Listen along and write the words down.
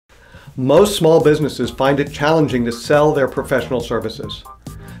Most small businesses find it challenging to sell their professional services.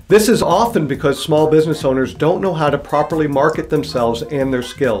 This is often because small business owners don't know how to properly market themselves and their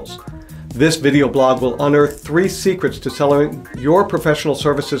skills. This video blog will unearth 3 secrets to selling your professional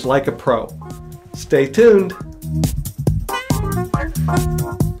services like a pro. Stay tuned!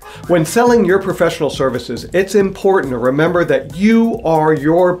 When selling your professional services, it's important to remember that you are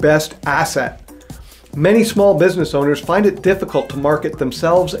your best asset. Many small business owners find it difficult to market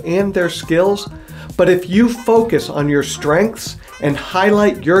themselves and their skills, but if you focus on your strengths and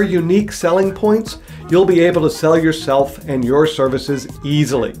highlight your unique selling points, you'll be able to sell yourself and your services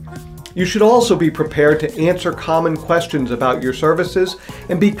easily. You should also be prepared to answer common questions about your services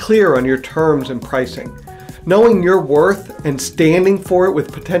and be clear on your terms and pricing. Knowing your worth and standing for it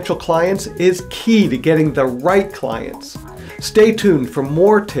with potential clients is key to getting the right clients. Stay tuned for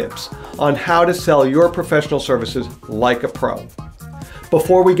more tips on how to sell your professional services like a pro.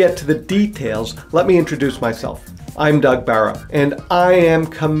 Before we get to the details, let me introduce myself. I'm Doug Barra, and I am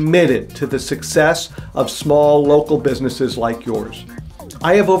committed to the success of small local businesses like yours.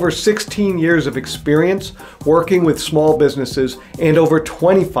 I have over 16 years of experience working with small businesses and over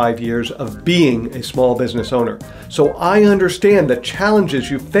 25 years of being a small business owner. So I understand the challenges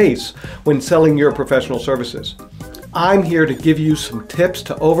you face when selling your professional services. I'm here to give you some tips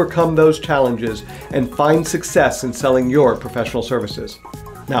to overcome those challenges and find success in selling your professional services.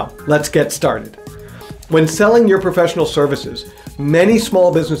 Now, let's get started. When selling your professional services, many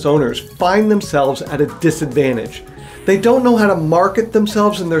small business owners find themselves at a disadvantage. They don't know how to market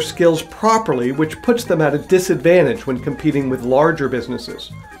themselves and their skills properly, which puts them at a disadvantage when competing with larger businesses.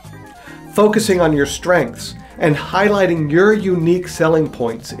 Focusing on your strengths and highlighting your unique selling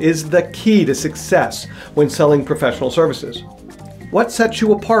points is the key to success when selling professional services. What sets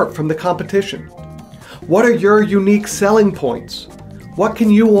you apart from the competition? What are your unique selling points? What can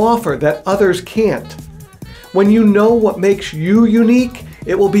you offer that others can't? When you know what makes you unique,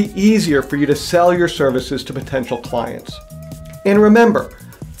 it will be easier for you to sell your services to potential clients. And remember,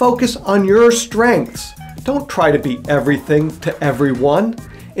 focus on your strengths. Don't try to be everything to everyone.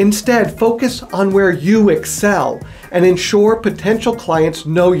 Instead, focus on where you excel and ensure potential clients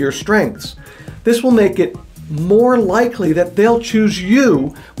know your strengths. This will make it more likely that they'll choose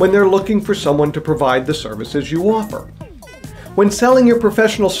you when they're looking for someone to provide the services you offer. When selling your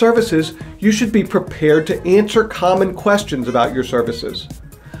professional services, you should be prepared to answer common questions about your services.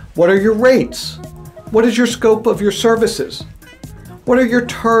 What are your rates? What is your scope of your services? What are your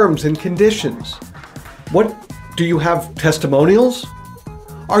terms and conditions? Do you have testimonials?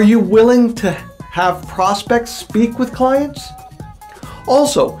 Are you willing to have prospects speak with clients?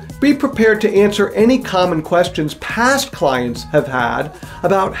 Also, be prepared to answer any common questions past clients have had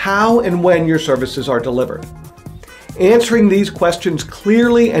about how and when your services are delivered. Answering these questions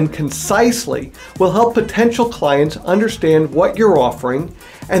clearly and concisely will help potential clients understand what you're offering,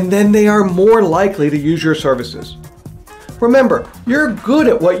 and then they are more likely to use your services. Remember, you're good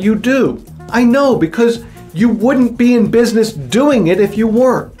at what you do. I know, because you wouldn't be in business doing it if you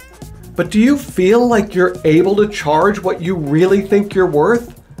weren't. But do you feel like you're able to charge what you really think you're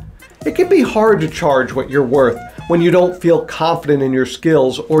worth? It can be hard to charge what you're worth when you don't feel confident in your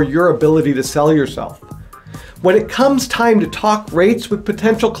skills or your ability to sell yourself. When it comes time to talk rates with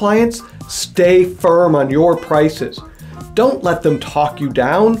potential clients, stay firm on your prices. Don't let them talk you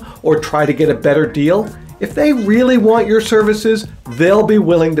down or try to get a better deal. If they really want your services, they'll be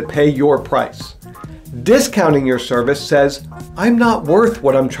willing to pay your price. Discounting your service says, "I'm not worth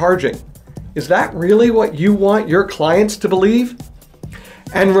what I'm charging." Is that really what you want your clients to believe?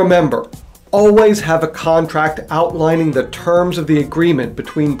 And remember, always have a contract outlining the terms of the agreement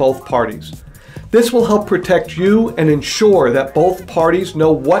between both parties. This will help protect you and ensure that both parties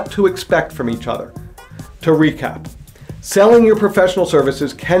know what to expect from each other. To recap, selling your professional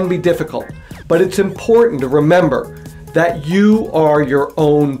services can be difficult, but it's important to remember that you are your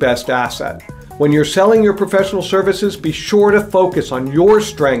own best asset. When you're selling your professional services, be sure to focus on your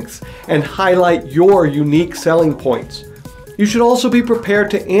strengths and highlight your unique selling points. You should also be prepared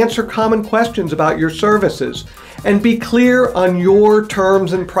to answer common questions about your services and be clear on your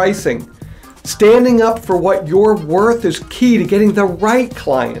terms and pricing. Standing up for what you're worth is key to getting the right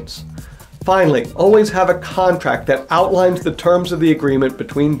clients. Finally, always have a contract that outlines the terms of the agreement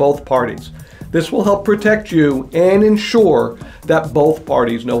between both parties. This will help protect you and ensure that both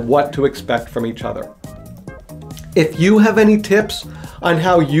parties know what to expect from each other. If you have any tips on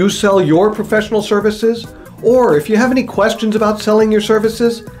how you sell your professional services, or if you have any questions about selling your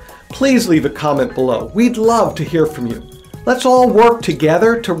services, please leave a comment below. We'd love to hear from you. Let's all work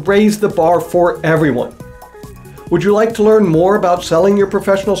together to raise the bar for everyone. Would you like to learn more about selling your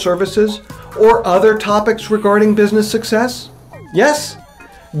professional services or other topics regarding business success? Yes?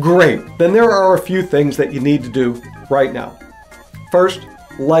 Great. Then there are a few things that you need to do right now. First,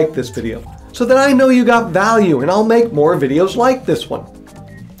 like this video so that I know you got value and I'll make more videos like this one.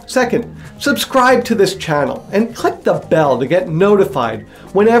 Second, subscribe to this channel and click the bell to get notified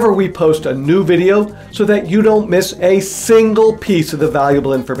whenever we post a new video so that you don't miss a single piece of the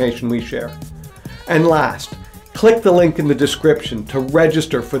valuable information we share. And last, click the link in the description to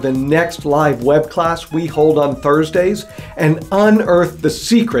register for the next live web class we hold on Thursdays and unearth the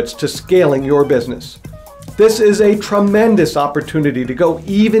secrets to scaling your business. This is a tremendous opportunity to go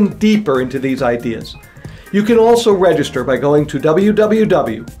even deeper into these ideas. You can also register by going to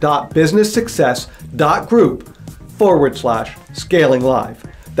www.businesssuccess.group/scaling live.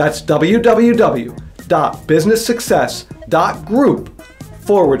 That's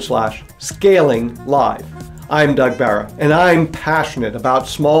www.businesssuccess.group/scaling live. I'm Doug Barra, and I'm passionate about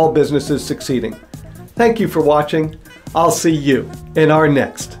small businesses succeeding. Thank you for watching. I'll see you in our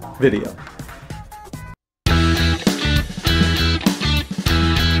next video.